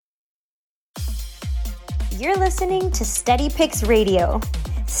You're listening to Steady Picks Radio.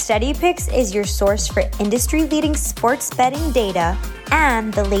 Steady Picks is your source for industry-leading sports betting data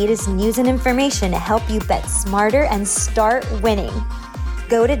and the latest news and information to help you bet smarter and start winning.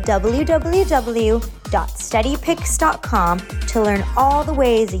 Go to www.steadypicks.com to learn all the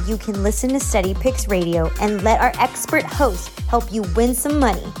ways that you can listen to Steady Picks Radio and let our expert host help you win some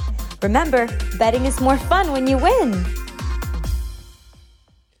money. Remember, betting is more fun when you win.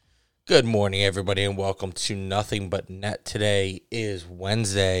 Good morning, everybody, and welcome to Nothing But Net. Today is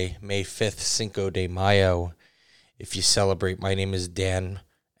Wednesday, May 5th, Cinco de Mayo. If you celebrate, my name is Dan,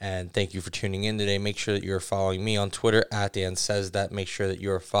 and thank you for tuning in today. Make sure that you're following me on Twitter at Dan Says That. Make sure that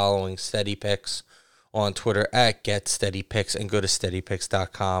you're following Steady Picks on Twitter at GetSteadyPicks, and go to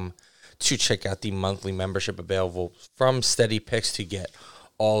SteadyPicks.com to check out the monthly membership available from Steady Picks to get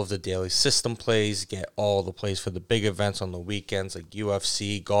all of the daily system plays, get all the plays for the big events on the weekends like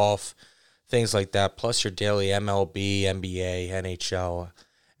UFC, golf, things like that, plus your daily MLB, NBA, NHL,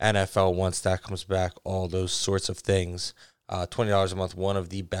 NFL once that comes back, all those sorts of things. $20 a month, one of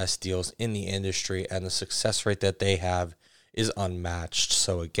the best deals in the industry, and the success rate that they have is unmatched.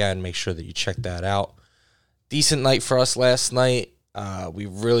 So again, make sure that you check that out. Decent night for us last night. We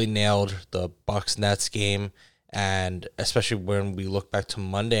really nailed the Bucks-Nets game. And especially when we look back to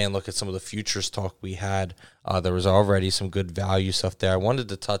Monday and look at some of the futures talk we had, there was already some good value stuff there. I wanted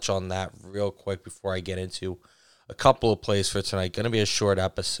to touch on that real quick before I get into a couple of plays for tonight. Going to be a short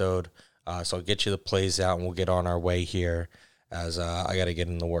episode, so I'll get you the plays out and we'll get on our way here as I got to get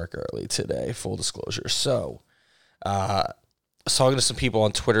into work early today, full disclosure. So, talking to some people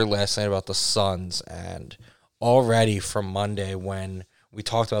on Twitter last night about the Suns, and already from Monday when we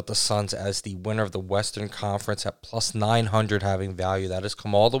talked about the Suns as the winner of the Western Conference at plus 900 having value. That has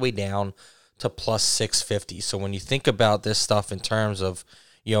come all the way down to plus 650. So when you think about this stuff in terms of,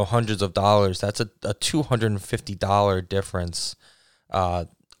 hundreds of dollars, that's a $250 difference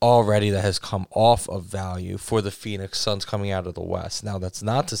already that has come off of value for the Phoenix Suns coming out of the West. Now, that's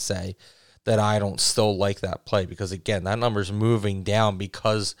not to say that I don't still like that play, because, again, that number's moving down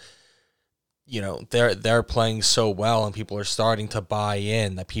because they're playing so well and people are starting to buy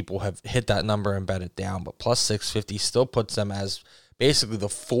in that people have hit that number and bet it down. But plus 650 still puts them as basically the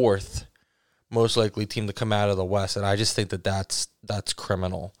fourth most likely team to come out of the West. And I just think that that's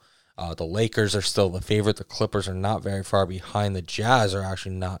criminal. The Lakers are still the favorite. The Clippers are not very far behind. The Jazz are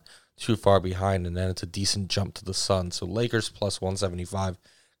actually not too far behind. And then it's a decent jump to the Suns. So Lakers plus 175,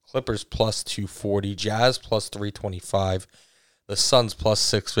 Clippers plus 240, Jazz plus 325. The Suns plus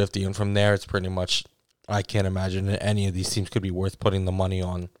 650, and from there it's pretty much, I can't imagine any of these teams could be worth putting the money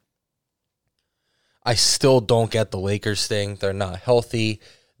on. I still don't get the Lakers thing. They're not healthy.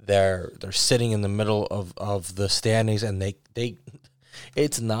 They're sitting in the middle of the standings, and they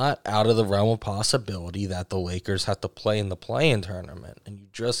it's not out of the realm of possibility that the Lakers have to play in the play-in tournament. And you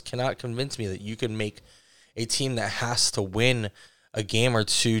just cannot convince me that you can make a team that has to win a game or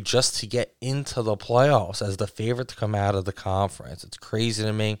two just to get into the playoffs as the favorite to come out of the conference. It's crazy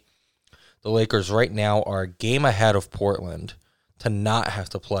to me. The Lakers right now are a game ahead of Portland to not have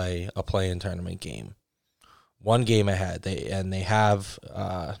to play a play-in tournament game. One game ahead. They have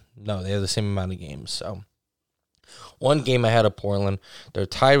the same amount of games. So one game ahead of Portland. They're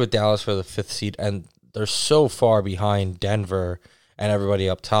tied with Dallas for the 5th seed, and they're so far behind Denver and everybody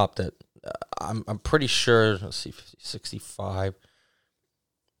up top that I'm pretty sure, let's see, 50, 65.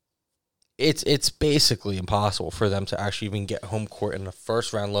 It's basically impossible for them to actually even get home court in the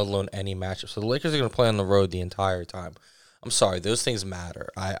first round, let alone any matchup. So the Lakers are going to play on the road the entire time. I'm sorry, those things matter.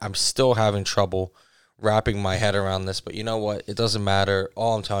 I'm still having trouble wrapping my head around this, but you know what? It doesn't matter.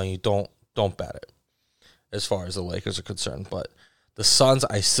 All I'm telling you, don't bet it as far as the Lakers are concerned. But the Suns,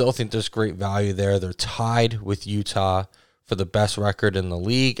 I still think there's great value there. They're tied with Utah for the best record in the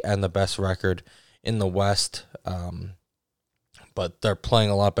league and the best record in the West. But they're playing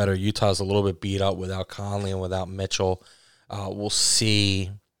a lot better. Utah's a little bit beat up without Conley and without Mitchell. We'll see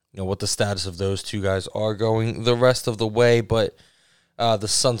what the status of those two guys are going the rest of the way. But the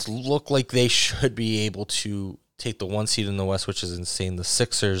Suns look like they should be able to take the 1 seed in the West, which is insane. The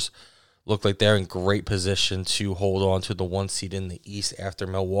Sixers look like they're in great position to hold on to the 1 seed in the East after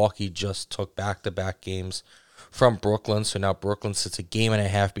Milwaukee just took back-to-back games from Brooklyn. So now Brooklyn sits a game and a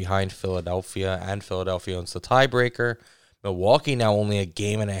half behind Philadelphia, and Philadelphia owns the tiebreaker. Milwaukee now only a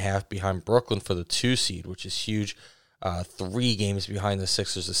game and a half behind Brooklyn for the 2 seed, which is huge. 3 games behind the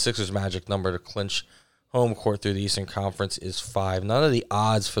Sixers. The Sixers' magic number to clinch home court through the Eastern Conference is 5. None of the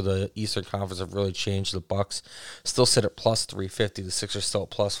odds for the Eastern Conference have really changed. The Bucks still sit at plus 350. The Sixers still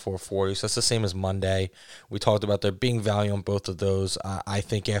at plus 440. So that's the same as Monday. We talked about there being value on both of those. I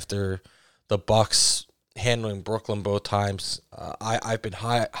think after the Bucks handling Brooklyn both times. I've been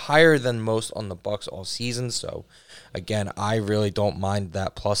higher than most on the Bucks all season, so again, I really don't mind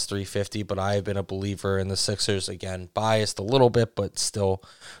that plus 350, but I have been a believer in the Sixers. Again, biased a little bit, but still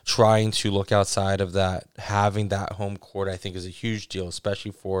trying to look outside of that. Having that home court, I think, is a huge deal,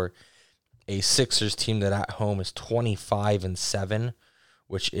 especially for a Sixers team that at home is 25-7,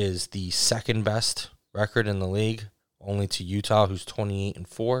 which is the second best record in the league, only to Utah, who's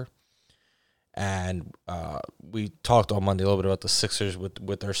 28-4. And we talked on Monday a little bit about the Sixers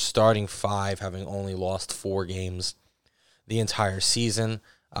with their starting five having only lost 4 games the entire season.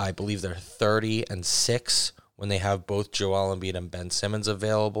 I believe they're 30-6 when they have both Joel Embiid and Ben Simmons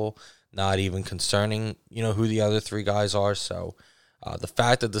available. Not even concerning, who the other 3 guys are. So the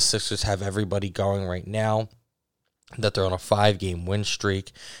fact that the Sixers have everybody going right now, that they're on a 5-game win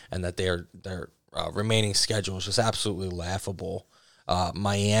streak, and that their remaining schedule is just absolutely laughable.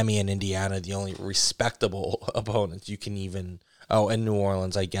 Miami and Indiana, the only respectable opponents you can even... Oh, and New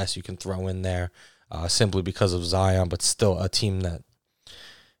Orleans, I guess you can throw in there simply because of Zion, but still a team that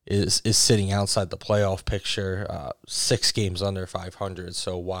is sitting outside the playoff picture, 6 games under 500.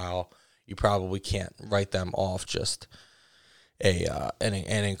 So while you probably can't write them off, just an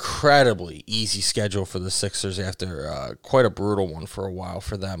incredibly easy schedule for the Sixers after quite a brutal one for a while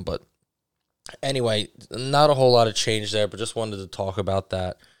for them. But anyway, not a whole lot of change there, but just wanted to talk about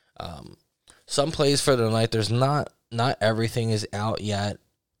that. Some plays for the night. There's not everything is out yet.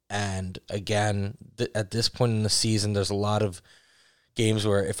 And again, at this point in the season, there's a lot of games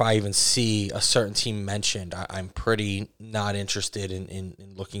where if I even see a certain team mentioned, I'm pretty not interested in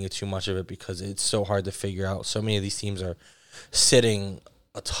looking at too much of it because it's so hard to figure out. So many of these teams are sitting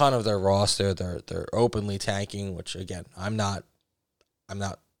a ton of their roster. They're openly tanking, which again, I'm not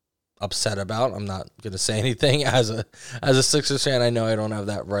upset about. I'm not going to say anything as a Sixers fan. I know I don't have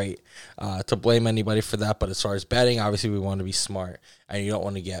that right to blame anybody for that, but as far as betting, obviously we want to be smart, and you don't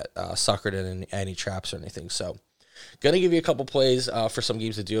want to get suckered in any traps or anything. So going to give you a couple plays for some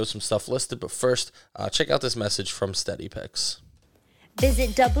games to do, some stuff listed, but first, check out this message from Steady Picks. Visit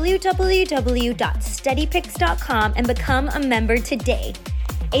www.steadypicks.com and become a member today.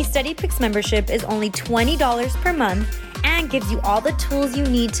 A Steady Picks membership is only $20 per month and gives you all the tools you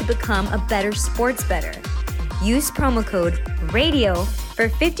need to become a better sports bettor. Use promo code RADIO for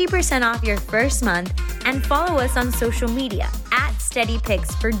 50% off your first month and follow us on social media at Steady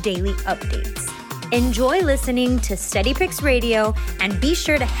Picks for daily updates. Enjoy listening to Steady Picks Radio and be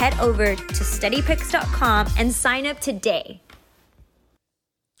sure to head over to steadypicks.com and sign up today.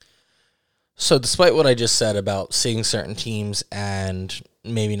 So despite what I just said about seeing certain teams and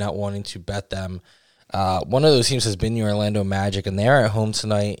maybe not wanting to bet them, one of those teams has been the Orlando Magic, and they are at home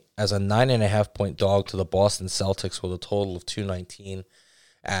tonight as a 9.5-point dog to the Boston Celtics with a total of 219.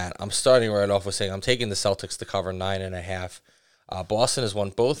 And I'm starting right off with saying I'm taking the Celtics to cover 9.5. Boston has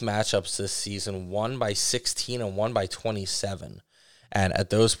won both matchups this season, one by 16 and one by 27. And at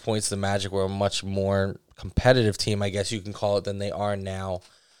those points, the Magic were a much more competitive team, I guess you can call it, than they are now.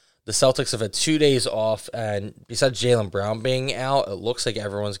 The Celtics have had 2 days off, and besides Jaylen Brown being out, it looks like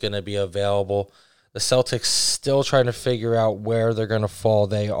everyone's going to be available. The Celtics still trying to figure out where they're going to fall.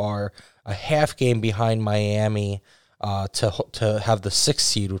 They are a half game behind Miami to have the 6th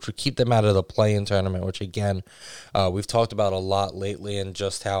seed, which would keep them out of the play-in tournament, which, again, we've talked about a lot lately, and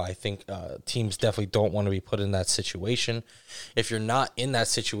just how I think teams definitely don't want to be put in that situation. If you're not in that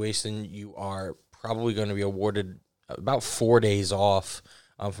situation, you are probably going to be awarded about 4 days off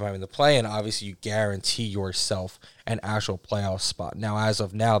from having to play, and obviously you guarantee yourself an actual playoff spot. Now, as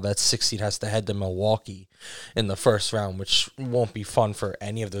of now, that 6th seed has to head to Milwaukee in the first round, which won't be fun for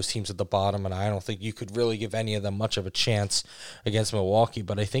any of those teams at the bottom, and I don't think you could really give any of them much of a chance against Milwaukee.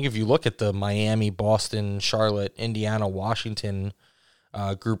 But I think if you look at the Miami, Boston, Charlotte, Indiana, Washington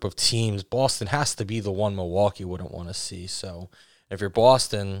group of teams, Boston has to be the one Milwaukee wouldn't want to see. So if you're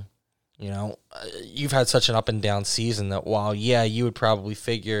Boston, you've had such an up and down season that while, you would probably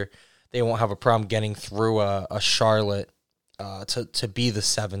figure they won't have a problem getting through a Charlotte to be the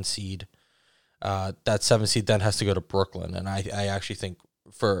 7th seed. That 7th seed then has to go to Brooklyn. And I actually think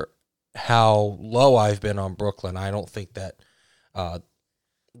for how low I've been on Brooklyn, I don't think that I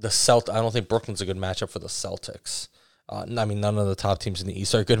don't think Brooklyn's a good matchup for the Celtics. None of the top teams in the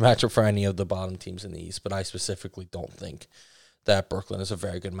East are a good matchup for any of the bottom teams in the East, but I specifically don't think that Brooklyn is a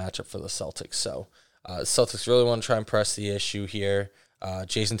very good matchup for the Celtics. So Celtics really want to try and press the issue here.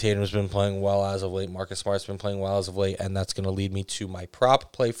 Jason Tatum has been playing well as of late. Marcus Smart's been playing well as of late, and that's going to lead me to my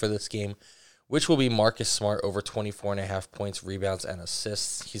prop play for this game, which will be Marcus Smart over 24.5 points, rebounds, and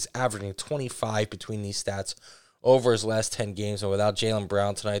assists. He's averaging 25 between these stats over his last 10 games, and without Jaylen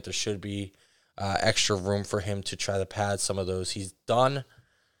Brown tonight, there should be extra room for him to try to pad some of those. He's done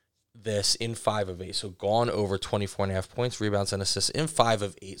this in 5 of 8, so gone over 24.5 points, rebounds, and assists in 5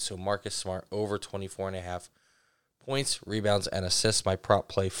 of 8. So Marcus Smart over 24.5 points, rebounds, and assists. My prop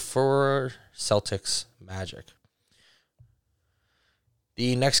play for Celtics Magic.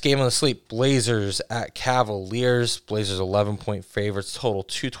 The next game on the slate, Blazers at Cavaliers. Blazers 11-point favorites, total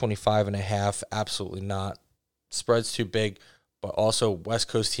 225.5. Absolutely not. Spread's too big, but also West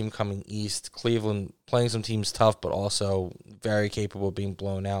Coast team coming east. Cleveland playing some teams tough, but also very capable of being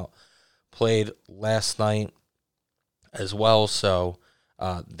blown out. Played last night as well, so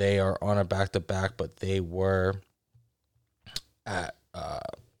they are on a back-to-back, but they were at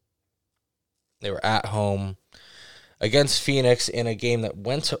home against Phoenix in a game that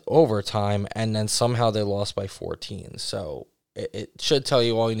went to overtime, and then somehow they lost by 14. So it should tell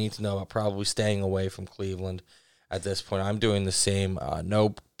you all you need to know about probably staying away from Cleveland at this point. I'm doing the same.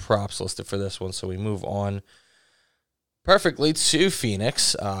 No props listed for this one, so we move on perfectly to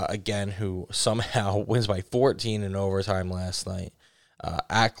Phoenix, again, who somehow wins by 14 in overtime last night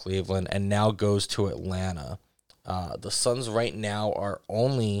at Cleveland, and now goes to Atlanta. The Suns right now are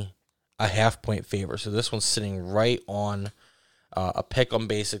only a half-point favorite, so this one's sitting right on a pick-em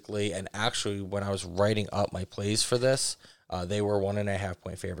basically, and actually when I was writing up my plays for this, they were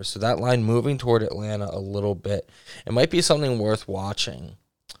 1.5-point favorites. So that line moving toward Atlanta a little bit. It might be something worth watching,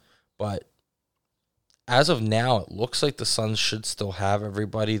 but as of now, it looks like the Suns should still have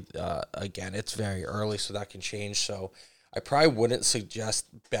everybody. Again, it's very early, so that can change. So I probably wouldn't suggest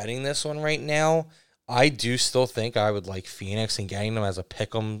betting this one right now. I do still think I would like Phoenix, and getting them as a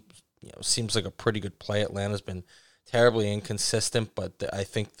pick'em, seems like a pretty good play. Atlanta's been terribly inconsistent, but I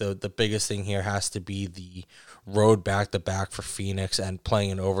think the biggest thing here has to be the road back-to-back for Phoenix, and playing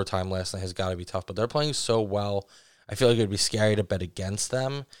in overtime last night has got to be tough. But they're playing so well, I feel like it would be scary to bet against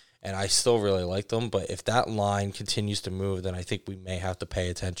them, and I still really like them. But if that line continues to move, then I think we may have to pay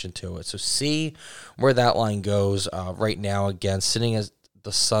attention to it. So see where that line goes. Right now, again, sitting as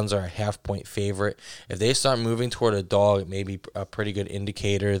the Suns are a half-point favorite. If they start moving toward a dog, it may be a pretty good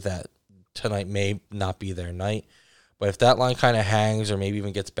indicator that tonight may not be their night. But if that line kind of hangs, or maybe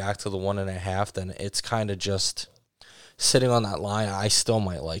even gets back to the 1.5, then it's kind of just sitting on that line. I still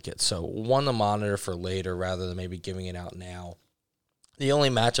might like it. So one to monitor for later rather than maybe giving it out now. The only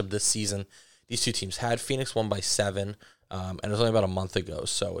matchup this season these two teams had, Phoenix won by 7, and it was only about a month ago.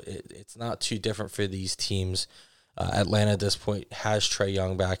 So it's not too different for these teams. Atlanta at this point has Trae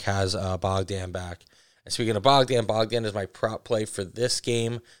Young back, has Bogdan back. And speaking of Bogdan is my prop play for this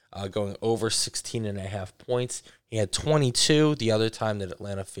game, going over 16.5 points. He had 22 the other time that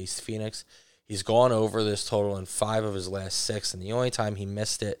Atlanta faced Phoenix. He's gone over this total in 5 of his last 6, and the only time he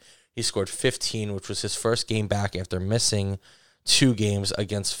missed it, he scored 15, which was his first game back after missing 2 games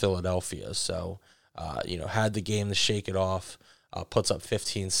against Philadelphia. So, had the game to shake it off. Puts up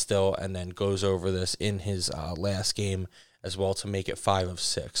 15 still, and then goes over this in his last game as well to make it 5 of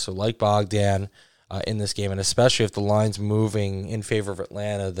 6. So like Bogdan in this game, and especially if the line's moving in favor of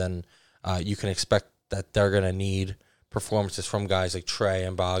Atlanta, then you can expect that they're going to need performances from guys like Trae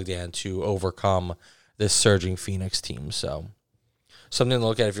and Bogdan to overcome this surging Phoenix team. So something to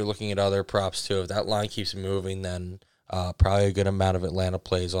look at if you're looking at other props too. If that line keeps moving, then probably a good amount of Atlanta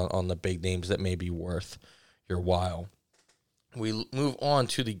plays on the big names that may be worth your while. We move on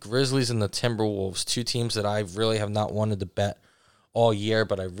to the Grizzlies and the Timberwolves, 2 teams that I really have not wanted to bet all year,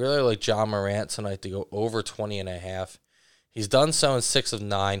 but I really like Ja Morant tonight to go over 20.5. He's done so in 6 of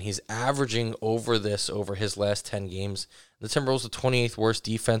 9. He's averaging over his last 10 games. The Timberwolves, the 28th worst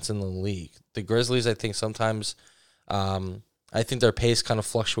defense in the league. The Grizzlies, I think sometimes, I think their pace kind of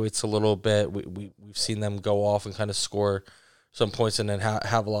fluctuates a little bit. We've seen them go off and kind of score some points and then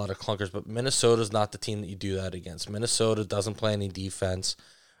have a lot of clunkers. But Minnesota's not the team that you do that against. Minnesota doesn't play any defense.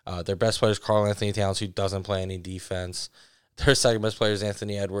 Their best player is Karl-Anthony Towns, who doesn't play any defense. Their second best player is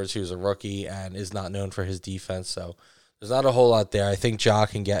Anthony Edwards, who's a rookie and is not known for his defense. So there's not a whole lot there. I think Ja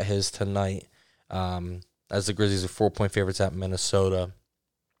can get his tonight, as the Grizzlies are 4-point favorites at Minnesota.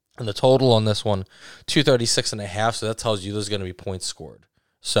 And the total on this one, 236.5, so that tells you there's going to be points scored.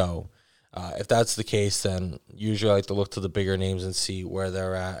 So if that's the case, then usually I like to look to the bigger names and see where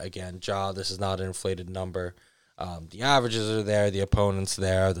they're at. Again, Ja, this is not an inflated number. The averages are there, the opponents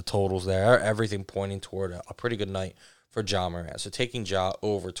there, the totals there, everything pointing toward a pretty good night for Ja Morant. So taking Ja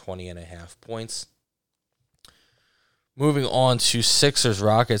over 20.5 points. Moving on to Sixers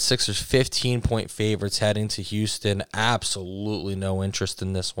Rockets. Sixers 15-point favorites heading to Houston. Absolutely no interest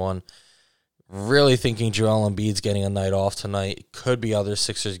in this one. Really thinking Joel Embiid's getting a night off tonight. Could be other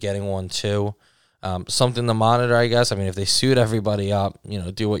Sixers getting one too. Something to monitor, I guess. I mean, if they suit everybody up,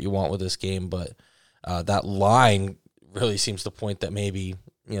 do what you want with this game. But that line really seems to point that maybe,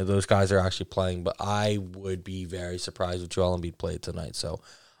 those guys are actually playing. But I would be very surprised if Joel Embiid played tonight. So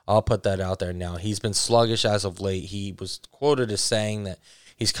I'll put that out there now. He's been sluggish as of late. He was quoted as saying that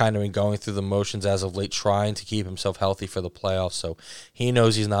he's kind of been going through the motions as of late, trying to keep himself healthy for the playoffs. So he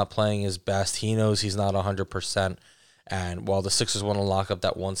knows he's not playing his best. He knows he's not 100%. And while the Sixers want to lock up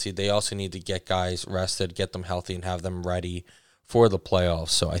that 1 seed, they also need to get guys rested, get them healthy, and have them ready for the playoffs.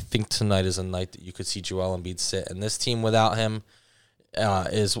 So I think tonight is a night that you could see Joel Embiid sit. And this team without him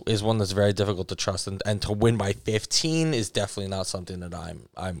is one that's very difficult to trust. And to win by 15 is definitely not something that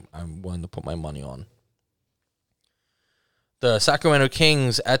I'm willing to put my money on. The Sacramento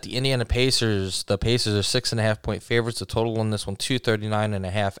Kings at the Indiana Pacers. The Pacers are 6.5-point favorites. The total on this one,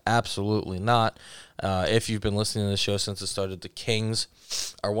 239.5. Absolutely not. If you've been listening to the show since it started, the Kings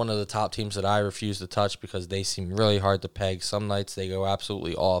are one of the top teams that I refuse to touch because they seem really hard to peg. Some nights they go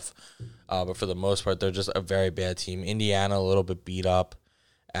absolutely off, but for the most part, they're just a very bad team. Indiana a little bit beat up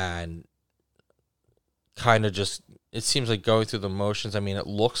and kind of just, it seems like going through the motions. I mean, it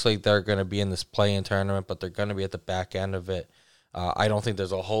looks like they're going to be in this play-in tournament, but they're going to be at the back end of it. I don't think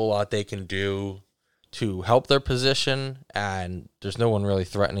there's a whole lot they can do to help their position, and there's no one really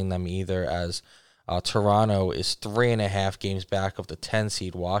threatening them either, as Toronto is 3.5 games back of the 10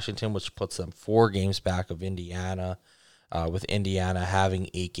 seed Washington, which puts them 4 games back of Indiana, with Indiana having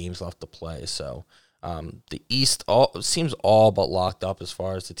 8 games left to play. So the East seems all but locked up as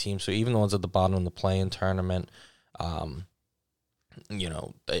far as the team. So even the ones at the bottom of the play-in tournament,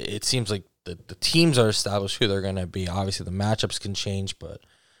 it seems like the teams are established who they're going to be. Obviously, the matchups can change, but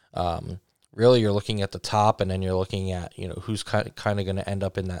really you're looking at the top, and then you're looking at who's kind of going to end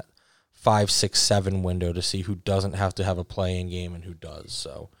up in that 5, 6, 7 window to see who doesn't have to have a play-in game and who does.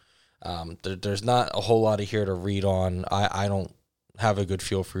 So there's not a whole lot of here to read on. I don't have a good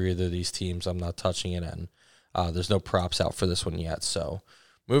feel for either of these teams. I'm not touching it, and there's no props out for this one yet. So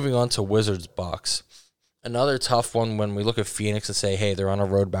moving on to Wizards Bucks. Another tough one when we look at Phoenix and say, hey, they're on a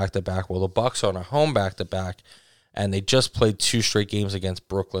road back-to-back. Well, the Bucks are on a home back-to-back, and they just played 2 straight games against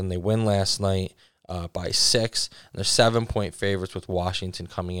Brooklyn. They win last night by 6, and they're 7-point favorites with Washington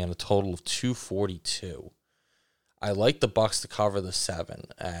coming in a total of 242. I like the Bucks to cover the 7,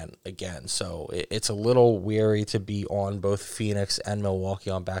 and again, so it's a little weary to be on both Phoenix and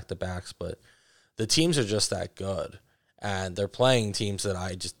Milwaukee on back-to-backs, but the teams are just that good. And they're playing teams that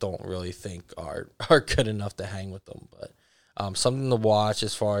I just don't really think are good enough to hang with them. But something to watch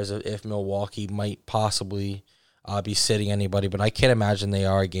as far as if Milwaukee might possibly be sitting anybody. But I can't imagine they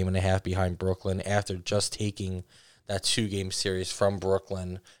are a game and a half behind Brooklyn after just taking that 2-game series from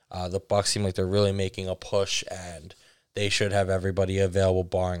Brooklyn. The Bucks seem like they're really making a push, and they should have everybody available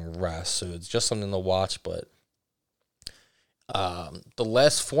barring rest. So it's just something to watch. But the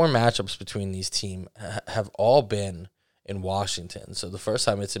last 4 matchups between these teams have all been in Washington. So the first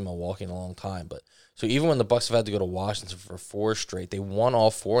time it's in Milwaukee in a long time. But so even when the Bucks have had to go to Washington for 4 straight, they won all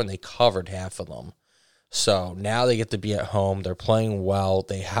 4 and they covered half of them. So now they get to be at home. They're playing well.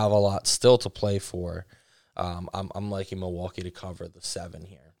 They have a lot still to play for. I'm liking Milwaukee to cover the 7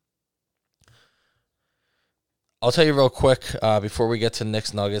 here. I'll tell you real quick before we get to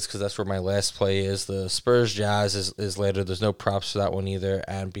Knicks Nuggets, because that's where my last play is. The Spurs Jazz is later. There's no props for that one either.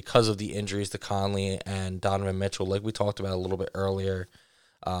 And because of the injuries to Conley and Donovan Mitchell, like we talked about a little bit earlier,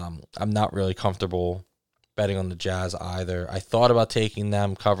 I'm not really comfortable betting on the Jazz either. I thought about taking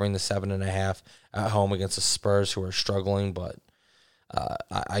them, covering the 7.5 at home against the Spurs, who are struggling, but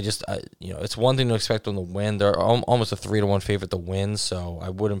it's one thing to expect them to win. They're almost a 3-1 favorite to win, so I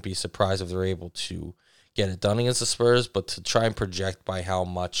wouldn't be surprised if they're able to get it done against the Spurs, but to try and project by how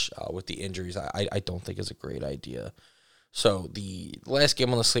much with the injuries, I don't think is a great idea. So the last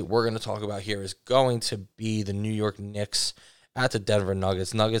game on the slate we're going to talk about here is going to be the New York Knicks at the Denver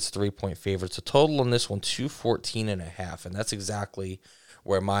Nuggets. Nuggets 3-point favorites. The total on this one, 214.5, and that's exactly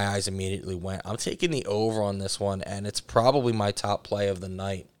where my eyes immediately went. I'm taking the over on this one, and it's probably my top play of the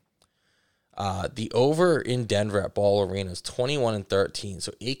night. The over in Denver at Ball Arena is 21-13,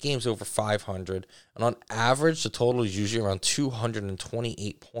 so 8 games over 500, and on average, the total is usually around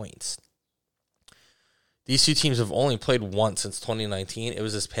 228 points. These two teams have only played once since 2019. It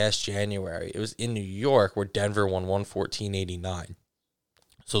was this past January. It was in New York where Denver won 114-89.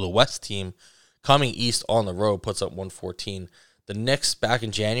 So the West team coming east on the road puts up 114. The Knicks back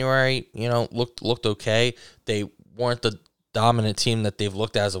in January, looked okay. They weren't the dominant team that they've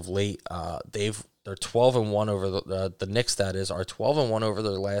looked as of late. They're 12-1 over the Knicks. That is, are 12-1 over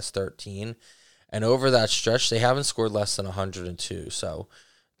their last 13, and over that stretch, they haven't scored less than 102. So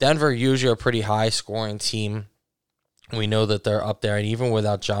Denver usually a pretty high-scoring team. We know that they're up there, and even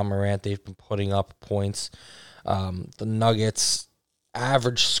without John Morant, they've been putting up points. The Nuggets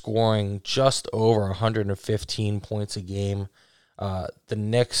average scoring just over 115 points a game. The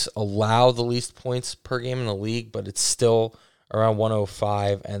Knicks allow the least points per game in the league, but it's still around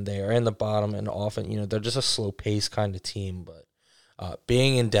 105, and they are in the bottom, and often, they're just a slow-pace kind of team. But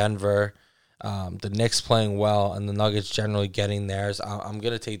being in Denver, the Knicks playing well, and the Nuggets generally getting theirs, I'm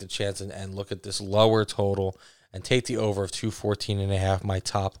going to take the chance and look at this lower total and take the over of 214.5, my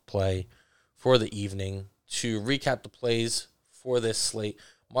top play for the evening. To recap the plays for this slate,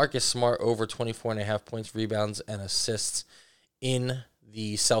 Marcus Smart over 24.5 points, rebounds, and assists in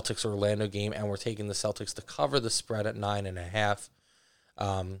the Celtics-Orlando game, and we're taking the Celtics to cover the spread at 9.5.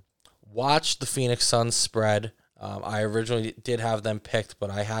 Watch the Phoenix Suns spread. I originally did have them picked, but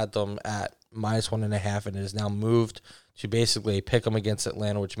I had them at -1.5, and it is now moved to basically a pick 'em against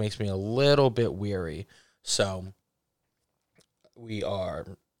Atlanta, which makes me a little bit weary. So we are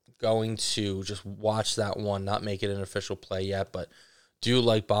going to just watch that one, not make it an official play yet, but do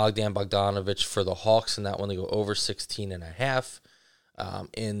like Bogdan Bogdanović for the Hawks in that one. They go over 16.5.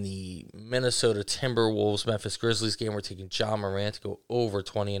 In the Minnesota Timberwolves Memphis Grizzlies game, we're taking John Morant to go over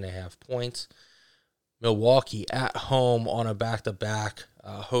 20.5 points. Milwaukee at home on a back-to-back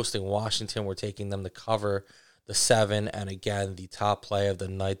hosting Washington. We're taking them to cover the 7, and again, the top play of the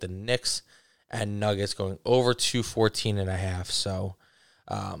night, the Knicks and Nuggets going over 214.5. So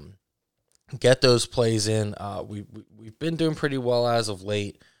get those plays in. We've been doing pretty well as of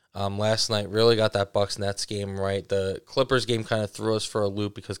late. Last night really got that Bucks-Nets game right. The Clippers game kind of threw us for a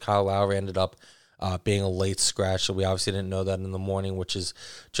loop because Kyle Lowry ended up being a late scratch, so we obviously didn't know that in the morning, which is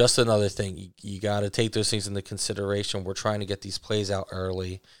just another thing. You got to take those things into consideration. We're trying to get these plays out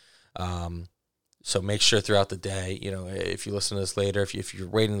early. So make sure throughout the day, if you listen to this later, if you're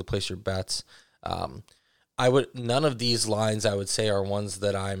waiting to place your bets, none of these lines I would say are ones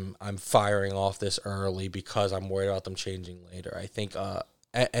that I'm firing off this early because I'm worried about them changing later. I think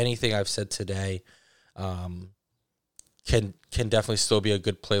anything I've said today can definitely still be a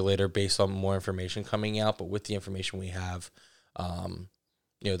good play later based on more information coming out. But with the information we have,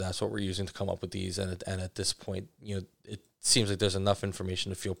 that's what we're using to come up with these. And at this point, it seems like there's enough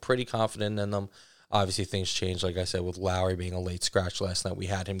information to feel pretty confident in them. Obviously, things change. Like I said, with Lowry being a late scratch last night, we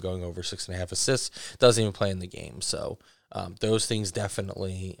had him going over 6.5 assists. Doesn't even play in the game. So those things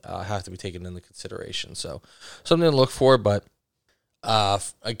definitely have to be taken into consideration. So something to look for. But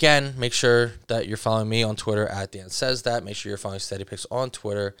again, make sure that you're following me on Twitter at Dan Says That. Make sure you're following Steady Picks on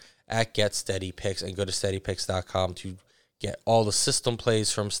Twitter at Get Steady Picks, and go to SteadyPicks.com to get all the system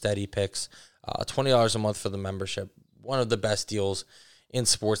plays from Steady Picks. $20 a month for the membership. One of the best deals in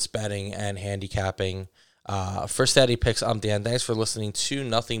sports betting and handicapping. For Steady Picks, I'm Dan. Thanks for listening to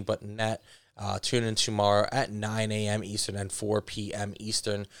Nothing But Net. Tune in tomorrow at 9 a.m. Eastern and 4 p.m.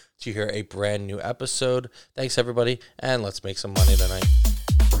 Eastern to hear a brand new episode. Thanks, everybody, and let's make some money tonight.